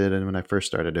much as it did when I first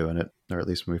started doing it, or at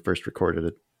least when we first recorded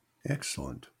it.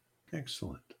 Excellent.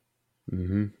 Excellent.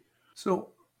 Mm-hmm. So,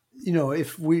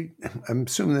 I'm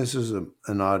assuming this is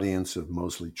an audience of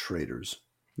mostly traders.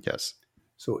 Yes.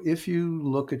 So if you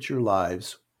look at your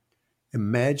lives,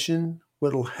 imagine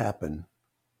what'll happen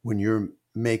when you're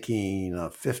making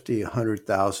 50,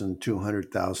 100,000,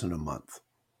 200,000 a month.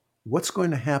 What's going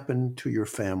to happen to your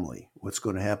family? What's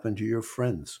going to happen to your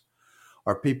friends?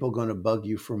 Are people going to bug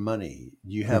you for money?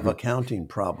 You have accounting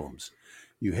problems.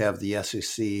 You have the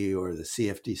SEC or the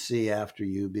CFTC after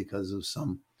you because of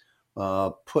some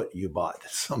put you bought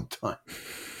sometime.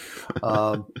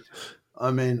 Oh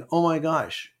my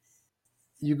gosh.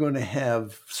 You're going to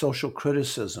have social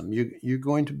criticism. You're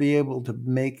going to be able to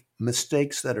make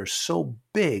mistakes that are so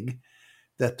big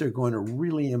that they're going to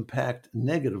really impact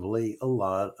negatively a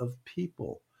lot of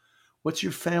people. What's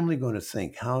your family going to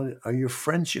think? How are your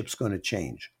friendships going to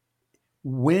change?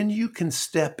 When you can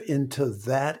step into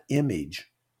that image,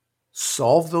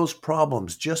 solve those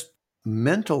problems just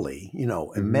mentally,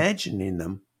 imagining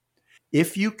them,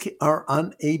 if you are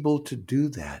unable to do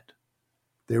that,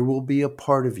 there will be a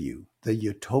part of you, the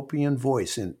utopian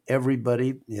voice in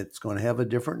everybody. It's going to have a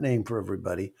different name for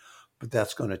everybody, but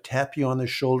that's going to tap you on the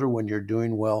shoulder when you're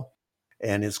doing well.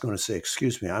 And it's going to say,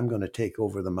 excuse me, I'm going to take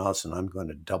over the mouse and I'm going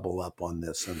to double up on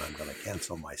this and I'm going to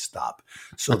cancel my stop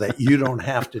so that you don't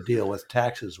have to deal with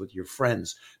taxes with your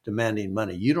friends demanding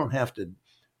money. You don't have to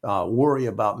worry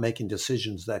about making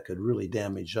decisions that could really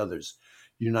damage others.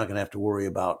 You're not going to have to worry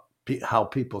about how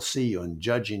people see you and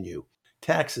judging you.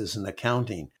 Taxes and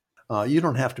accounting. You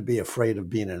don't have to be afraid of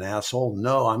being an asshole.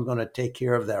 No, I'm going to take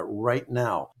care of that right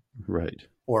now. Right.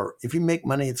 Or if you make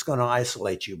money, it's going to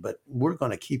isolate you, but we're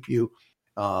going to keep you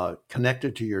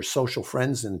connected to your social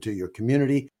friends and to your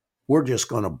community. We're just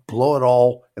going to blow it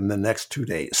all in the next 2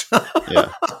 days.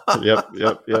 Yeah.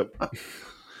 Yep.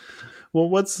 Well,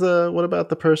 what about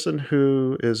the person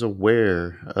who is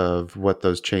aware of what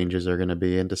those changes are going to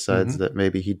be and decides that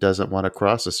maybe he doesn't want to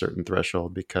cross a certain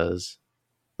threshold because,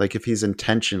 like, if he's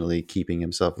intentionally keeping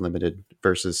himself limited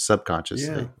versus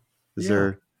subconsciously,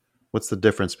 what's the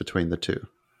difference between the two?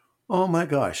 Oh my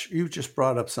gosh, you've just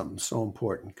brought up something so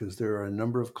important because there are a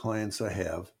number of clients I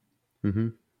have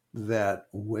that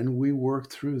when we work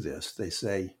through this, they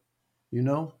say,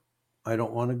 I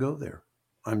don't want to go there.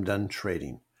 I'm done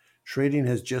trading. Trading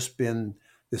has just been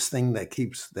this thing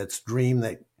that's dream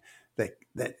that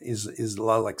is a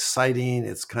lot exciting.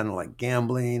 It's kind of like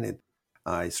gambling.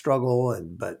 I struggle,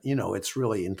 but it's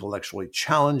really intellectually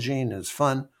challenging. It's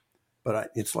fun.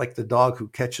 But it's like the dog who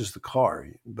catches the car.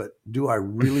 But do I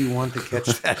really want to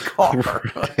catch that car?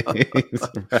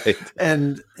 Right.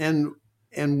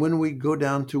 And when we go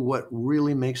down to what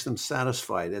really makes them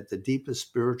satisfied at the deepest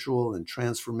spiritual and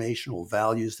transformational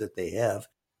values that they have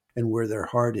and where their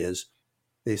heart is,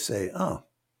 they say, oh,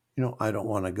 I don't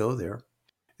want to go there.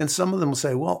 And some of them will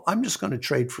say, well, I'm just going to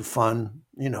trade for fun,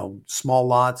 small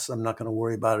lots. I'm not going to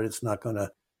worry about it. It's not going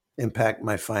to impact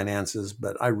my finances,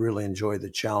 but I really enjoy the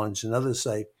challenge. And others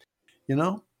say,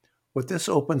 what this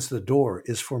opens the door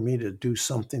is for me to do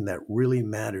something that really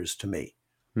matters to me.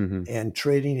 And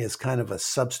trading is kind of a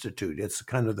substitute. It's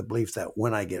kind of the belief that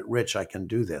when I get rich, I can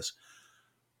do this.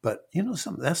 But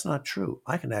something that's not true.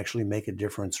 I can actually make a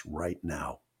difference right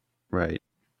now. Right.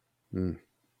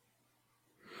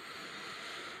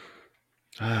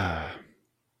 I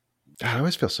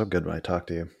always feel so good when I talk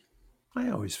to you. I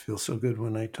always feel so good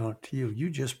when I talk to you. You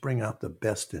just bring out the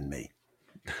best in me.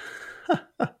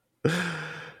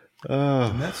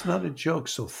 And that's not a joke.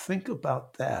 So think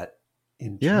about that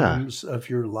in terms of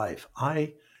your life.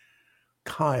 I,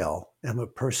 Kyle, am a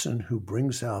person who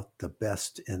brings out the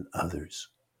best in others.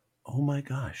 Oh my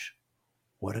gosh,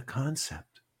 what a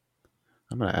concept.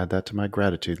 I'm going to add that to my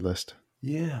gratitude list.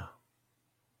 Yeah.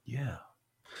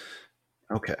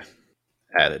 Okay.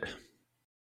 Added.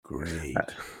 Great.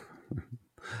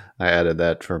 I added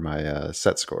that for my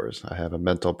set scores. I have a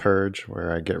mental purge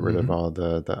where I get rid of all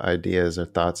the ideas or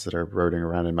thoughts that are floating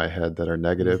around in my head that are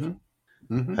negative.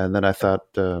 And then I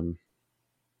thought,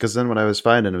 because then what I was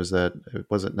finding was that it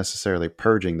wasn't necessarily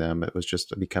purging them. It was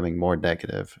just becoming more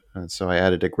negative. And so I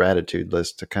added a gratitude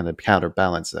list to kind of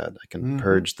counterbalance that. I can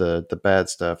purge the bad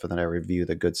stuff and then I review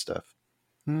the good stuff.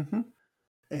 And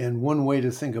one way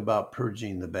to think about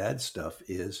purging the bad stuff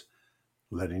is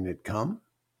letting it come,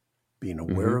 being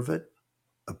aware of it,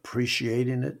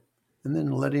 appreciating it, and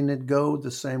then letting it go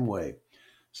the same way.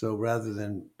 So rather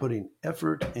than putting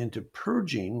effort into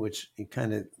purging, which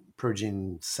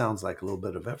purging sounds like a little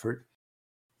bit of effort,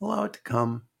 allow it to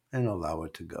come and allow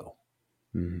it to go.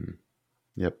 Mm-hmm.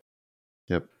 Yep.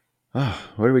 Yep. Oh,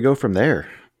 where do we go from there,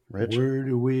 Rich? Where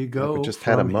do we go? Like we just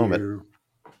had a moment.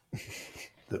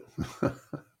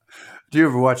 Do you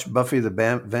ever watch Buffy the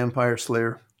Vampire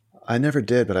Slayer? I never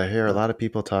did, but I hear a lot of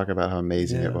people talk about how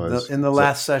amazing it was. In the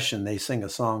last session, they sing a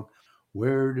song.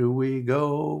 Where do we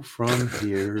go from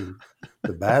here?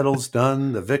 The battle's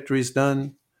done. The victory's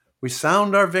done. We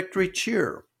sound our victory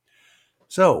cheer.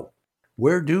 So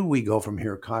where do we go from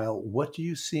here, Kyle? What do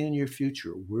you see in your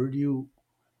future?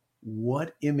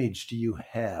 What image do you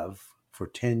have for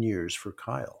 10 years for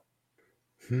Kyle?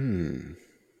 God,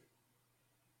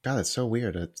 that's so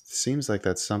weird. It seems like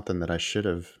that's something that I should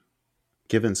have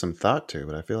given some thought to,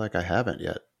 but I feel like I haven't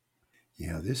yet.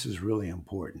 Yeah, this is really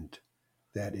important.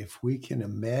 That if we can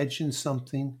imagine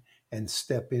something and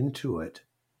step into it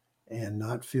and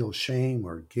not feel shame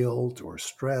or guilt or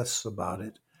stress about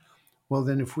it, well,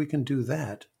 then if we can do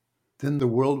that, then the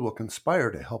world will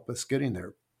conspire to help us getting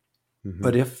there. Mm-hmm.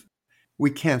 But if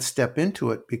we can't step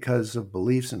into it because of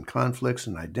beliefs and conflicts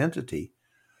and identity,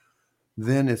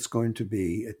 then it's going to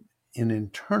be an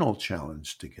internal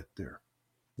challenge to get there.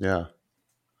 Yeah,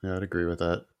 I'd agree with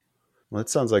that. Well, that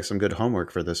sounds like some good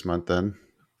homework for this month then.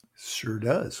 Sure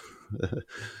does.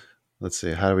 Let's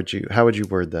see. How would you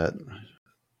word that?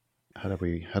 How do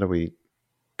we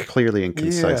clearly and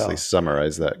concisely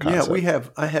summarize that concept? Yeah,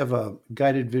 I have a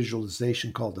guided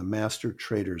visualization called the Master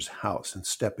Trader's House and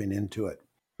stepping into it.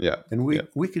 Yeah. And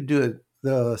we could do it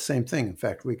the same thing. In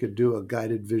fact, we could do a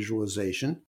guided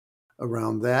visualization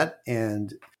around that,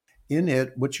 and in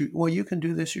it, you can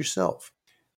do this yourself.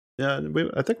 Yeah,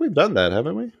 I think we've done that,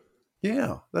 haven't we?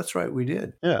 Yeah, that's right, we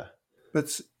did. Yeah.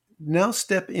 But now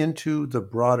step into the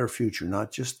broader future,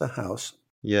 not just the house.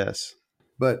 Yes.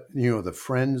 But, the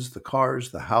friends, the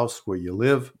cars, the house where you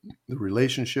live, the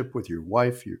relationship with your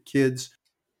wife, your kids,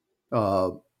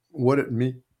 what it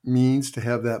means to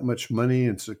have that much money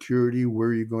and security,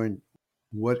 where you're going,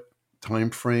 what time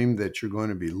frame that you're going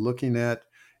to be looking at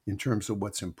in terms of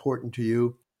what's important to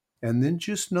you. And then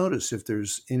just notice if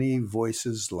there's any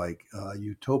voices like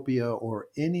utopia or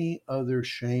any other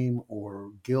shame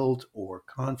or guilt or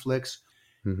conflicts,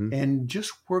 and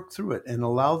just work through it and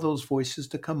allow those voices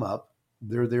to come up.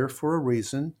 They're there for a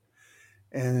reason,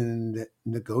 and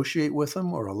negotiate with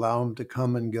them or allow them to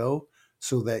come and go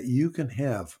so that you can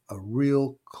have a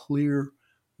real clear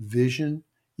vision.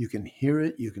 You can hear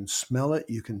it, you can smell it,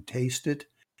 you can taste it,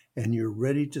 and you're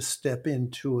ready to step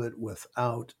into it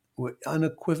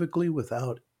unequivocally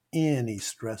without any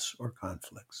stress or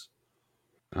conflicts.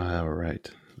 All right.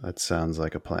 That sounds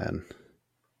like a plan.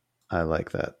 I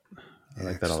like that. I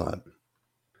like that a lot.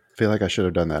 I feel like I should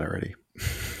have done that already.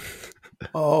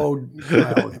 Oh,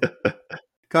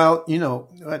 Kyle,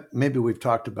 maybe we've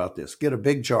talked about this. Get a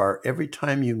big jar. Every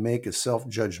time you make a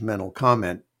self-judgmental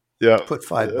comment, put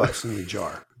 $5 in the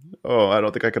jar. Oh, I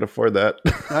don't think I could afford that.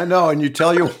 I know. And you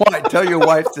tell your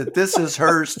wife that this is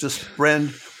hers to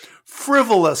spend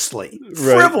frivolously.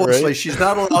 Right. She's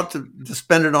not allowed to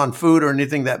spend it on food or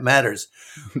anything that matters,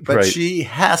 but she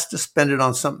has to spend it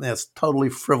on something that's totally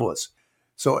frivolous.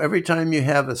 So every time you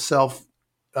have a self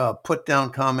put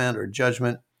down comment or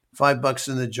judgment, $5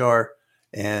 in the jar,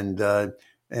 and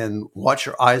watch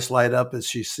her eyes light up as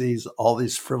she sees all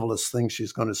these frivolous things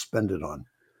she's going to spend it on.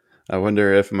 I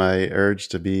wonder if my urge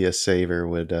to be a saver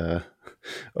would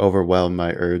overwhelm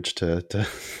my urge to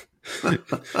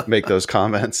make those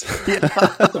comments.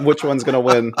 Which one's going to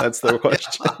win? That's the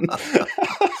question.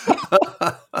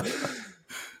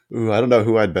 Ooh, I don't know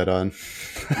who I'd bet on.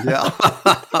 Yeah.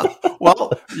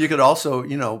 Well, you could also,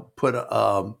 put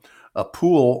a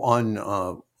pool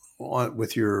on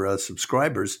with your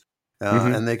subscribers,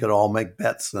 and they could all make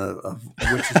bets of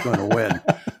which is going to win.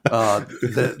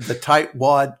 The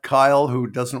tightwad Kyle, who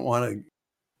doesn't want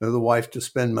the wife to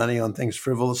spend money on things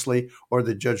frivolously, or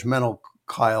the judgmental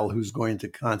Kyle, who's going to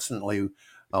constantly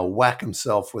whack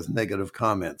himself with negative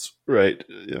comments. Right.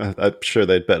 Yeah, I'm sure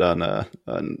they'd bet on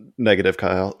negative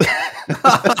Kyle.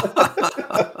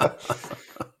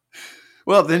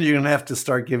 Well, then you're going to have to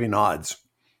start giving odds.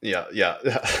 Yeah.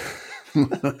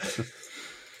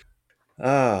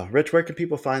 Rich, where can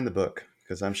people find the book?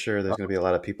 Because I'm sure there's going to be a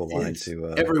lot of people wanting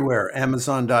to... everywhere.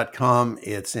 Amazon.com.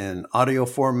 It's in audio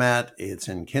format. It's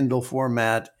in Kindle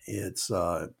format. It's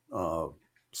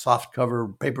soft cover,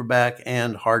 paperback,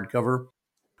 and hardcover.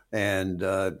 And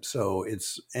so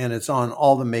it's on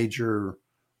all the major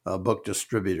book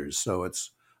distributors. So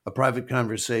it's a private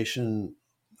conversation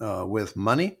with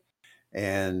money.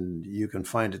 And you can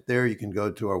find it there. You can go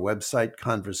to our website,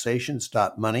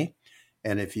 conversations.money.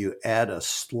 And if you add a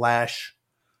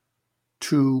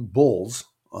 /2bulls,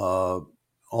 all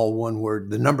one word,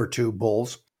 the number 2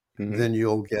 bulls, then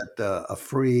you'll get a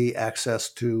free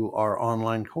access to our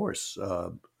online course,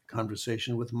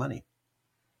 Conversation with Money.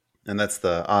 And that's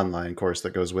the online course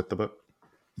that goes with the book?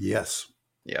 Yes.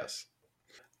 Yes.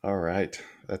 All right.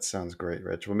 That sounds great,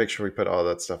 Rich. We'll make sure we put all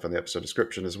that stuff in the episode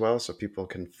description as well so people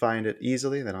can find it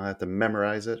easily. They don't have to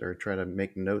memorize it or try to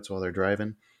make notes while they're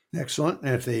driving. Excellent.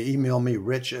 And if they email me,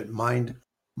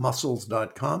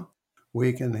 rich@mindmuscles.com,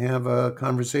 we can have a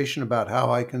conversation about how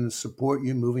I can support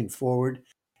you moving forward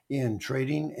in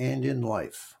trading and in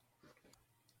life.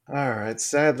 All right.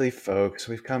 Sadly, folks,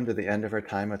 we've come to the end of our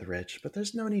time with Rich, but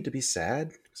there's no need to be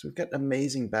sad because we've got an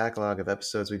amazing backlog of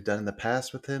episodes we've done in the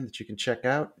past with him that you can check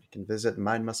out. You can visit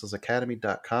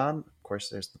mindmusclesacademy.com. Of course,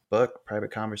 there's the book,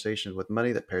 Private Conversations with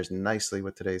Money, that pairs nicely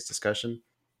with today's discussion.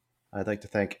 I'd like to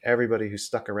thank everybody who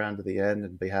stuck around to the end.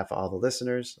 On behalf of all the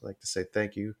listeners, I'd like to say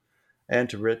thank you. And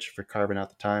to Rich for carving out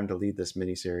the time to lead this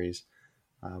mini-series.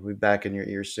 We'll be back in your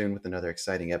ears soon with another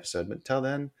exciting episode. But until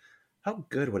then, how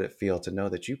good would it feel to know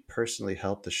that you personally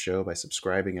helped the show by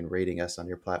subscribing and rating us on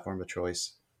your platform of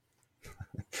choice?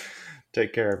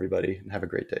 Take care, everybody, and have a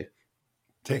great day.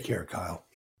 Take care, Kyle.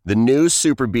 The new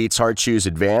Super Beats Heart Chews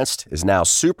Advanced is now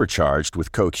supercharged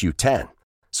with CoQ10.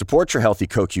 Support your healthy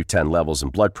CoQ10 levels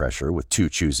and blood pressure with 2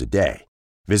 chews a day.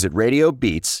 Visit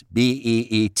RadioBeats,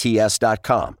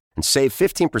 BEETS.com and save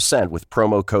 15% with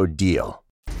promo code DEAL.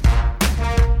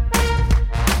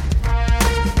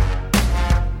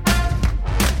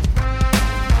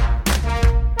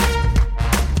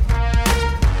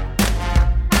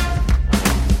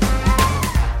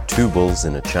 Two Bulls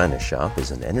in a China Shop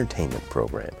is an entertainment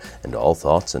program, and all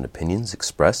thoughts and opinions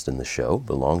expressed in the show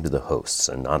belong to the hosts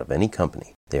and not of any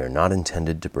company. They are not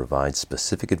intended to provide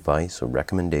specific advice or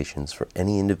recommendations for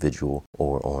any individual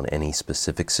or on any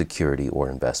specific security or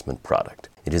investment product.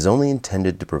 It is only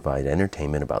intended to provide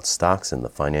entertainment about stocks in the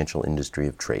financial industry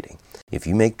of trading. If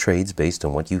you make trades based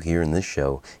on what you hear in this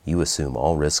show, you assume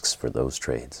all risks for those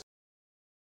trades.